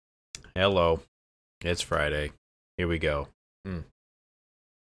Hello. It's Friday. Here we go.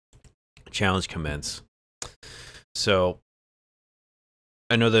 Challenge commence. So,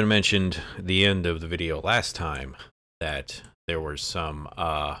 I know that I mentioned at the end of the video last time that there were some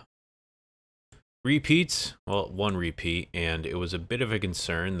repeats. Well, one repeat, and it was a bit of a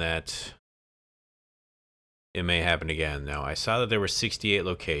concern that it may happen again. Now, I saw that there were 68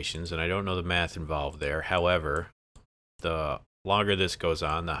 locations, and I don't know the math involved there. However, the longer this goes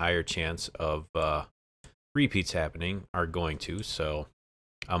on, the higher chance of repeats happening are going to. So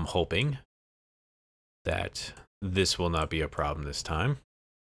I'm hoping that this will not be a problem this time.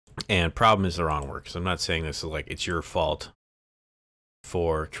 And problem is the wrong word, because I'm not saying this is like it's your fault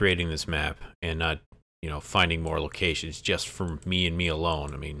for creating this map and not, finding more locations just for me and me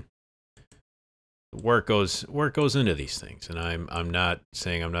alone. I mean, work goes into these things, and I'm not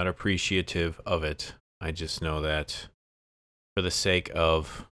saying I'm not appreciative of it. I just know that for the sake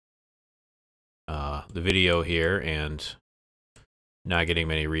of the video here and not getting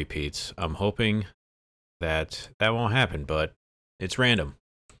many repeats, I'm hoping that won't happen, but it's random.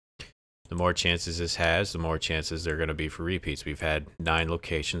 The more chances this has, the more chances there are going to be for repeats. We've had 9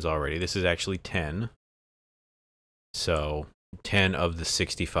 locations already. This is actually 10. So 10 of the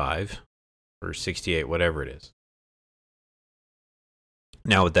 65 or 68, whatever it is.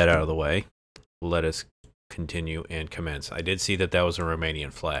 Now with that out of the way, let us continue and commence. I did see that was a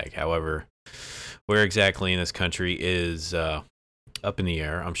Romanian flag. However, where exactly in this country is up in the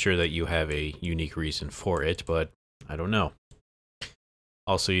air. I'm sure that you have a unique reason for it, but I don't know.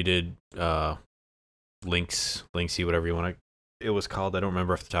 Also, you did Linksy, whatever you want to. It was called. I don't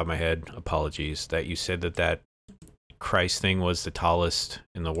remember off the top of my head. Apologies. That you said that Christ thing was the tallest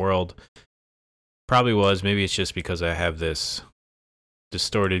in the world. Probably was. Maybe it's just because I have this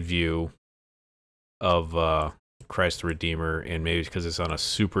distorted view of Christ the Redeemer, and maybe it's because it's on a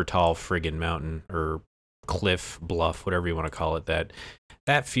super tall friggin' mountain or cliff, bluff, whatever you want to call it.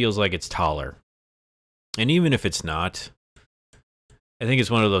 That feels like it's taller. And even if it's not, I think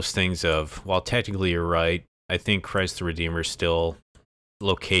it's one of those things of, while technically you're right, I think Christ the Redeemer still,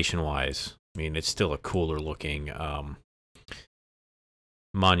 location-wise, I mean, it's still a cooler looking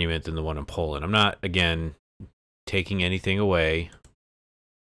monument than the one in Poland. I'm not, again, taking anything away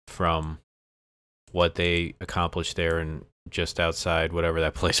from what they accomplished there and just outside whatever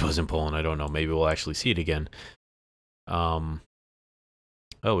that place was in Poland. I don't know. Maybe we'll actually see it again. Oh,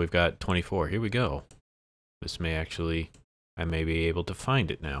 we've got 24. Here we go. This may actually, I may be able to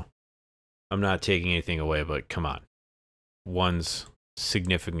find it now. I'm not taking anything away, but come on. One's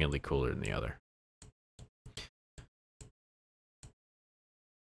significantly cooler than the other.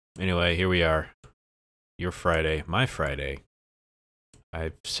 Anyway, here we are. Your Friday, my Friday.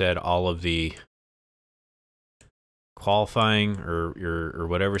 I've said all of the qualifying or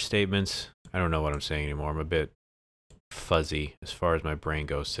whatever statements. I don't know what I'm saying anymore. I'm a bit fuzzy as far as my brain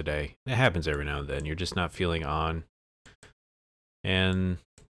goes today. It happens every now and then. You're just not feeling on. And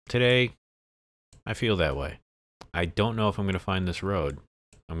today, I feel that way. I don't know if I'm going to find this road.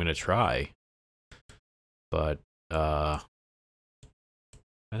 I'm going to try. But I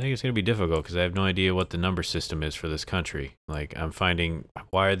think it's going to be difficult because I have no idea what the number system is for this country. Like, I'm finding,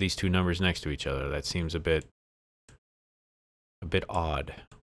 why are these two numbers next to each other? That seems a bit odd.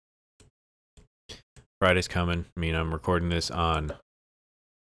 Friday's coming. I mean, I'm recording this on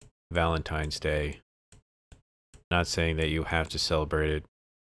Valentine's Day. Not saying that you have to celebrate it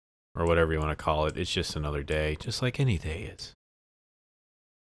or whatever you want to call it. It's just another day, just like any day is.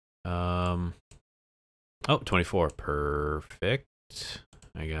 Oh, 24. Perfect.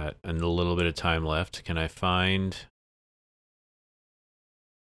 I got a little bit of time left. Can I find...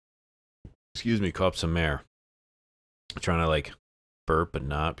 Excuse me, call up some air. I'm trying to, like, burp, but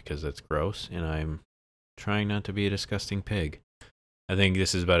not because that's gross. And I'm trying not to be a disgusting pig. I think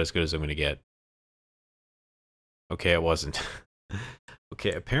this is about as good as I'm going to get. Okay, it wasn't.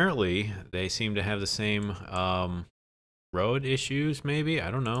 Okay, apparently they seem to have the same road issues, maybe? I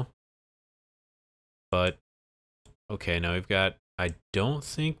don't know. But, okay, now we've got... I don't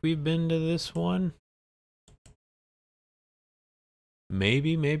think we've been to this one.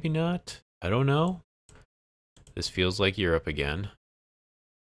 Maybe, maybe not. I don't know. This feels like Europe again.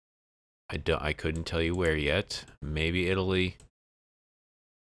 I couldn't tell you where yet. Maybe Italy.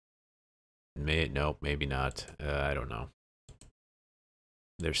 Nope, maybe not. I don't know.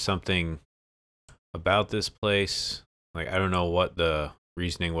 There's something about this place. Like, I don't know what the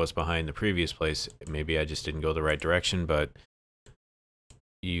reasoning was behind the previous place. Maybe I just didn't go the right direction, but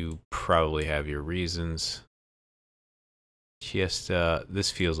you probably have your reasons. Just,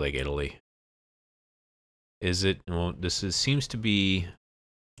 this feels like Italy. Is it? Well, seems to be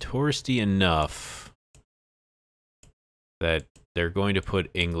touristy enough that they're going to put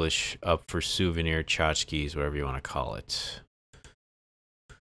English up for souvenir tchotchkes, whatever you want to call it.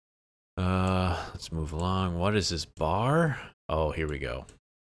 Let's move along. What is this bar? Oh, here we go.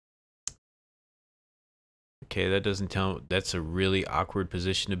 Okay, that doesn't tell. That's a really awkward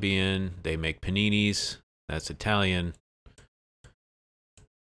position to be in. They make paninis. That's Italian.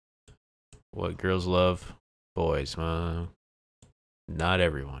 What girls love? Boys. Not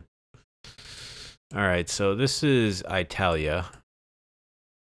everyone. All right, so this is Italia.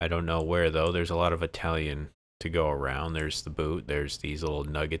 I don't know where, though. There's a lot of Italian to go around. There's the boot. There's these little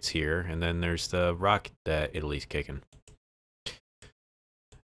nuggets here. And then there's the rock that Italy's kicking.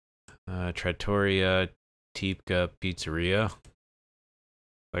 Trattoria Tipka Pizzeria.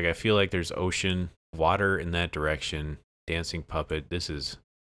 Like, I feel like there's ocean, water in that direction, dancing puppet. This is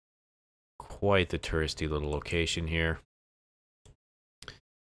quite the touristy little location here.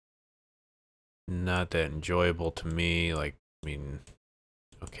 Not that enjoyable to me. Like, I mean,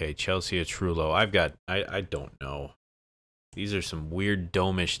 okay, Chelsea Trullo. I don't know. These are some weird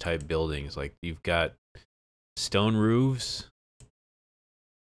dome-ish type buildings. Like, you've got stone roofs.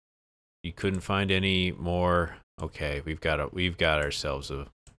 You couldn't find any more. Okay, we've got ourselves a.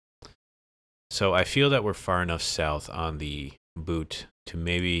 So I feel that we're far enough south on the boot to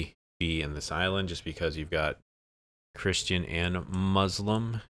maybe be in this island, just because you've got Christian and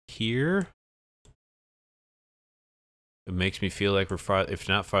Muslim here. It makes me feel like we're far, if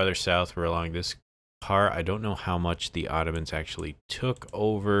not farther south, we're along this part. I don't know how much the Ottomans actually took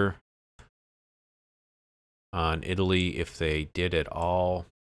over on Italy, if they did at all.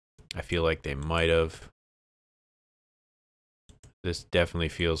 I feel like they might have. This definitely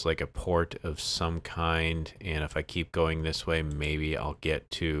feels like a port of some kind, and if I keep going this way, maybe I'll get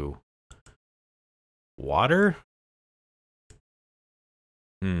to water?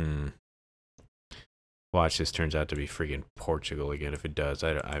 Watch, this turns out to be freaking Portugal again. If it does,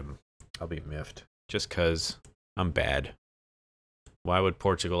 I'll be miffed. Just because I'm bad. Why would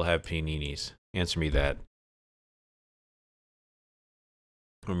Portugal have paninis? Answer me that.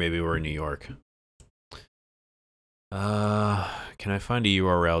 Or maybe we're in New York. Can I find a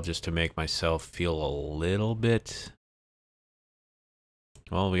URL just to make myself feel a little bit?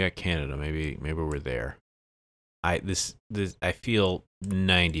 Well, we got Canada. Maybe we're there. I feel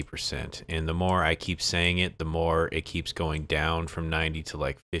 90%, and the more I keep saying it, the more it keeps going down from 90 to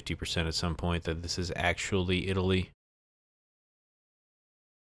like 50% at some point that this is actually Italy.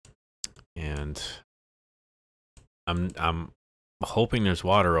 And I'm hoping there's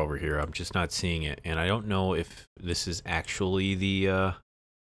water over here. I'm just not seeing it, and I don't know if this is actually the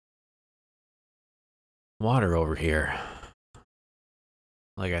water over here.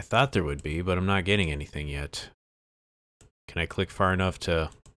 Like I thought there would be, but I'm not getting anything yet. Can I click far enough to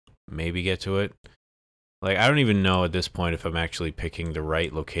maybe get to it? Like, I don't even know at this point if I'm actually picking the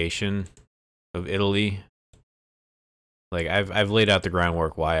right location of Italy. Like, I've laid out the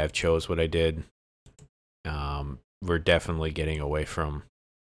groundwork why I've chose what I did. We're definitely getting away from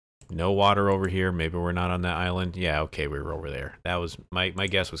no water over here. Maybe we're not on that island. Yeah, okay, we were over there. That was my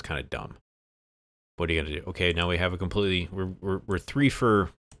guess was kind of dumb. What are you gonna do? Okay, now we have a completely. We're 3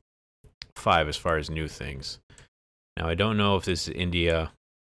 for 5 as far as new things. Now I don't know if this is India.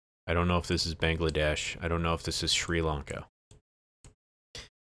 I don't know if this is Bangladesh. I don't know if this is Sri Lanka.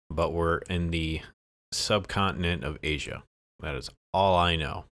 But we're in the subcontinent of Asia. That is all I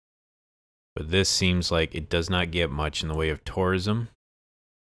know. But this seems like it does not get much in the way of tourism.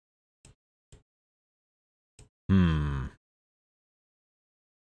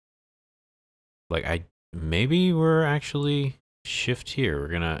 Like, maybe we're actually shift here. We're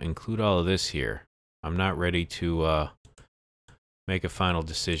going to include all of this here. I'm not ready to make a final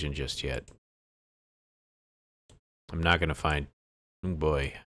decision just yet. I'm not going to find, oh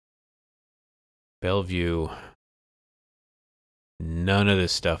boy, Bellevue. None of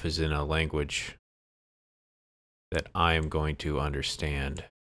this stuff is in a language that I am going to understand.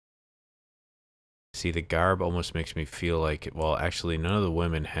 See, the garb almost makes me feel like, well, actually, none of the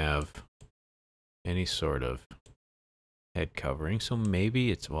women have any sort of head covering, so maybe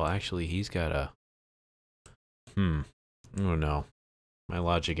it's, well, actually, he's got a, I don't know. My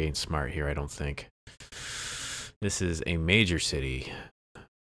logic ain't smart here, I don't think. This is a major city.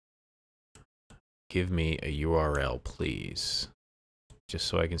 Give me a URL, please. Just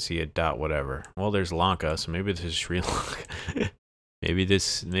so I can see a dot whatever. Well, there's Lanka, so maybe this is Sri Lanka. maybe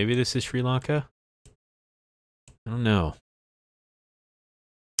this is Sri Lanka? I don't know.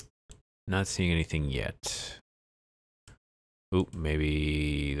 Not seeing anything yet. Oop,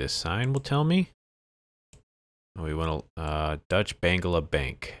 maybe the sign will tell me? We want to Dutch Bangla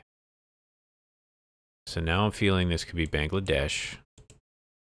Bank. So now I'm feeling this could be Bangladesh.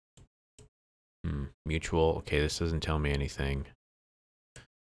 Mutual. Okay, this doesn't tell me anything.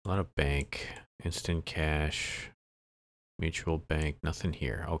 A lot of bank. Instant cash. Mutual bank. Nothing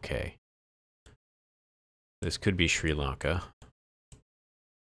here. Okay. This could be Sri Lanka.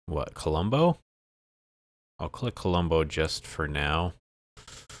 What? Colombo? I'll click Colombo just for now.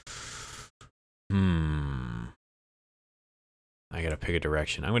 I gotta pick a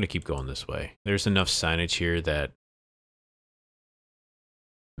direction. I'm gonna keep going this way. There's enough signage here that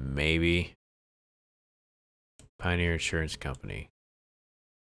maybe Pioneer Insurance Company.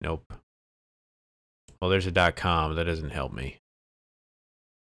 Nope. Well, there's a .com. That doesn't help me.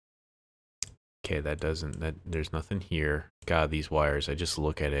 Okay, that doesn't. There's nothing here. God, these wires. I just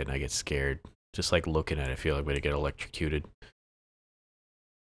look at it and I get scared. Just like looking at it, I feel like I'm gonna get electrocuted.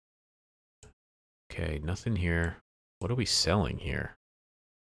 Okay, nothing here. What are we selling here?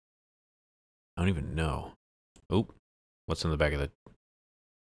 I don't even know. Oop. What's on the back of the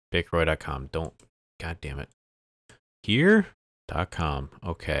BigRoy.com? Don't. God damn it. Here? .com.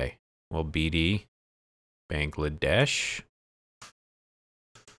 Okay. Well, BD. Bangladesh.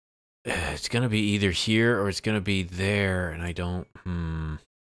 It's going to be either here or it's going to be there. And I don't.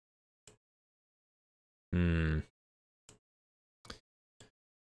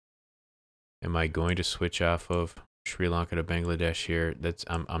 Am I going to switch off of Sri Lanka to Bangladesh here?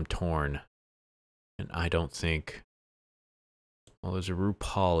 I'm torn. And I don't think. Well, there's a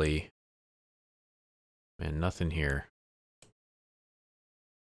Rupali. Man, nothing here.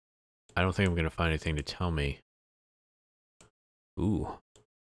 I don't think I'm going to find anything to tell me. Ooh.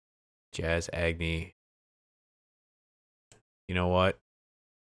 Jazz Agni. You know what?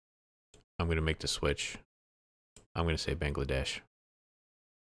 I'm going to make the switch. I'm going to say Bangladesh.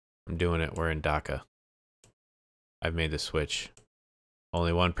 I'm doing it. We're in Dhaka. I've made the switch.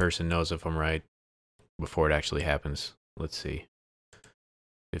 Only one person knows if I'm right before it actually happens. Let's see.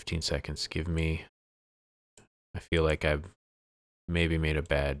 15 seconds. Give me... I feel like I've maybe made a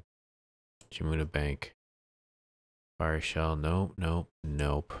bad Jamuna Bank. Fire Shell. Nope, nope,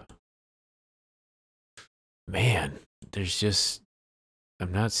 nope. Man, there's just...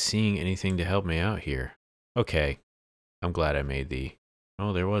 I'm not seeing anything to help me out here. Okay. I'm glad I made the...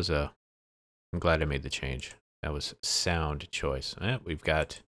 Oh, there was a... I'm glad I made the change. That was sound choice. We've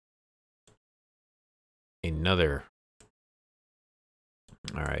got another...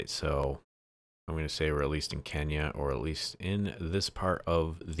 Alright, so... I'm going to say we're at least in Kenya, or at least in this part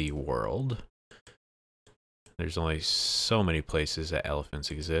of the world. There's only so many places that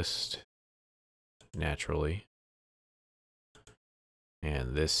elephants exist, naturally.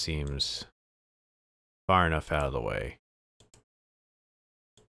 And this seems far enough out of the way.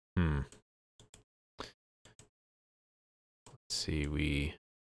 Let's see, we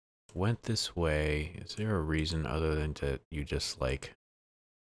went this way. Is there a reason other than to you just like...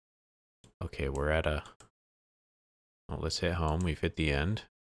 Okay, we're at a... Well, let's hit home. We've hit the end.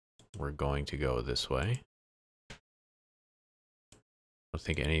 We're going to go this way. I don't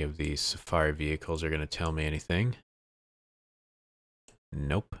think any of these safari vehicles are going to tell me anything.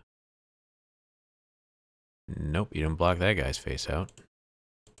 Nope. Nope, you didn't block that guy's face out.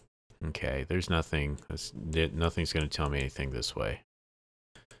 Okay, there's nothing. Nothing's going to tell me anything this way.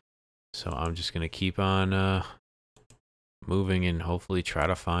 So I'm just going to keep on moving and hopefully try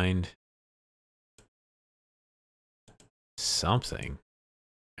to find... something.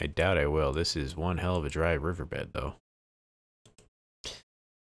 I doubt I will. This is one hell of a dry riverbed, though.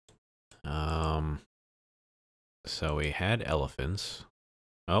 So we had elephants.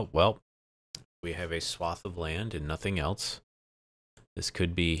 Oh, well. We have a swath of land and nothing else. This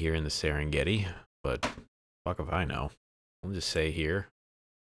could be here in the Serengeti, but fuck if I know. I'll just say here.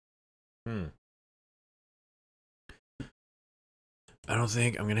 I don't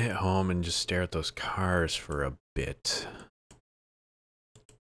think I'm gonna hit home and just stare at those cars for a bit.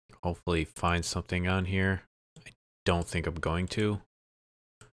 Hopefully find something on here. I don't think I'm going to.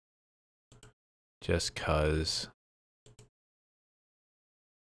 Just cause...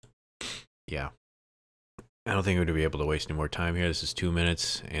 Yeah. I don't think we're going to be able to waste any more time here. This is 2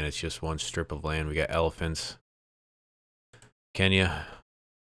 minutes, and it's just one strip of land. We got elephants. Kenya.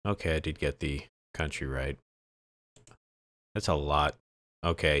 Okay, I did get the country right. That's a lot.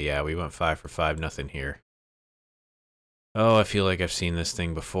 Okay, yeah, we went 5 for 5. Nothing here. Oh, I feel like I've seen this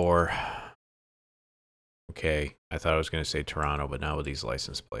thing before. Okay, I thought I was going to say Toronto, but not with these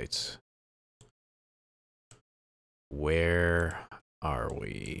license plates. Where are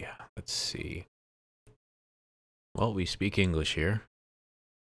we? Let's see. Well, we speak English here.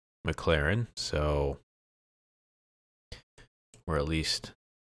 McLaren, so or at least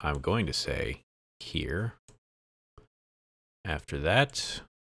I'm going to say here. After that,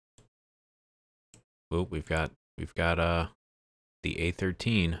 oh, we've got the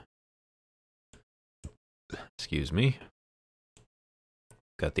A13. Excuse me.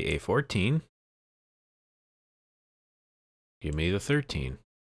 Got the A14. Give me the 13.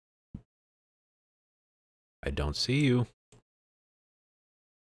 I don't see you.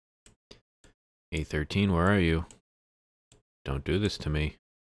 A13, where are you? Don't do this to me.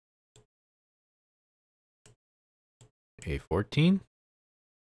 A14?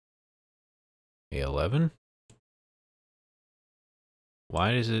 A11?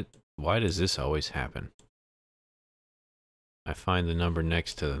 Why does this always happen? I find the number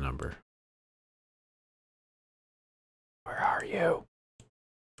next to the number. Where are you?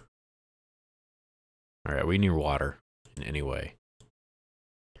 Alright, we need water in any way.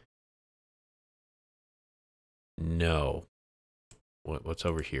 No. What's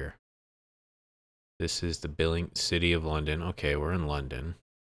over here? This is the billing city of London. Okay, we're in London.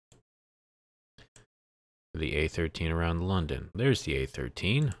 The A13 around London. There's the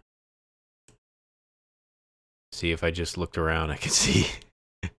A13. See, if I just looked around, I could see.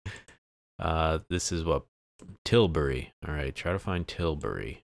 This is what? Tilbury. Alright, try to find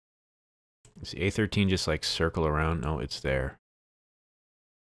Tilbury. Is the A13 just like circle around? No, it's there.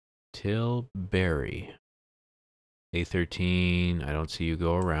 Tilbury. A13, I don't see you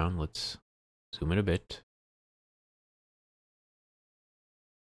go around. Let's zoom in a bit.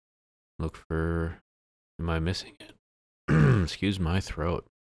 Look for... Am I missing it? Excuse my throat.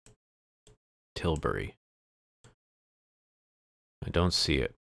 Tilbury. I don't see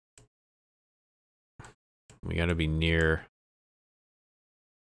it. We gotta be near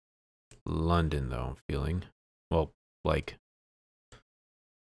London, though, I'm feeling. Well, like,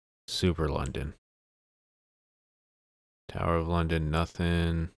 super London. Tower of London,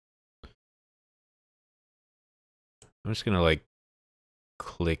 nothing. I'm just gonna, like,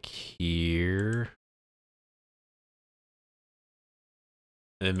 click here.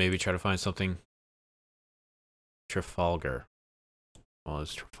 And then maybe try to find something. Trafalgar. Well,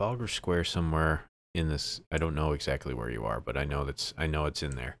 is Trafalgar Square somewhere in this? I don't know exactly where you are, but I know it's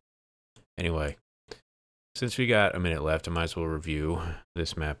in there. Anyway, since we got a minute left, I might as well review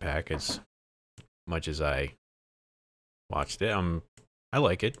this map pack as much as I watched it. I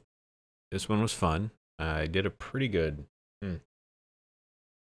like it. This one was fun. I did a pretty good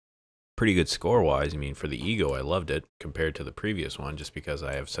score-wise. I mean, for the ego, I loved it compared to the previous one, just because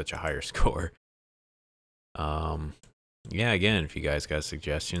I have such a higher score. Yeah, again, if you guys got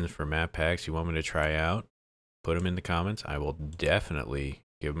suggestions for map packs you want me to try out, put them in the comments. I will definitely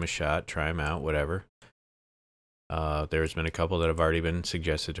give them a shot, try them out, whatever. There's been a couple that have already been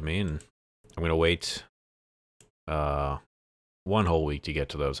suggested to me, and I'm going to wait one whole week to get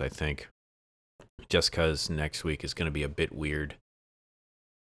to those, I think. Just because next week is going to be a bit weird.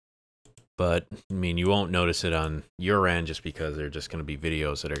 But, I mean, you won't notice it on your end just because they're just going to be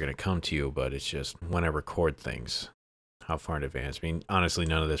videos that are going to come to you, but it's just when I record things, how far in advance. I mean, honestly,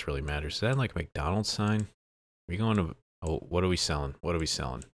 none of this really matters. Is that like a McDonald's sign? Are we going to... Oh, what are we selling? What are we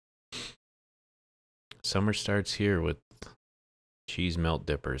selling? Summer starts here with cheese melt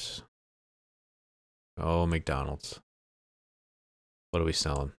dippers. Oh, McDonald's. What are we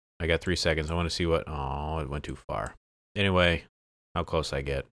selling? I got 3 seconds. I want to see what... Oh, it went too far. Anyway, how close I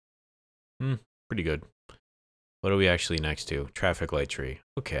get. Pretty good. What are we actually next to? Traffic light tree.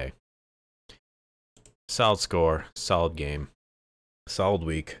 Okay. Solid score. Solid game. Solid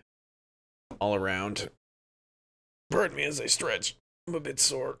week. All around. Pardon me as I stretch. I'm a bit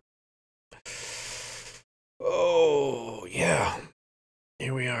sore. Oh, yeah.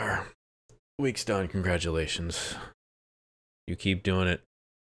 Here we are. Week's done. Congratulations. You keep doing it.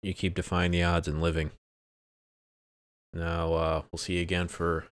 You keep defying the odds and living. Now, we'll see you again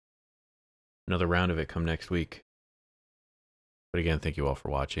for another round of it come next week. But again, thank you all for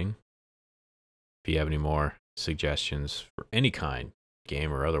watching. If you have any more suggestions for any kind,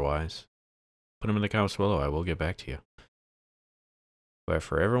 game or otherwise, put them in the comments below. I will get back to you. But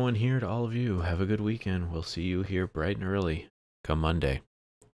for everyone here, to all of you, have a good weekend. We'll see you here bright and early come Monday.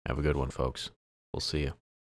 Have a good one, folks. We'll see you.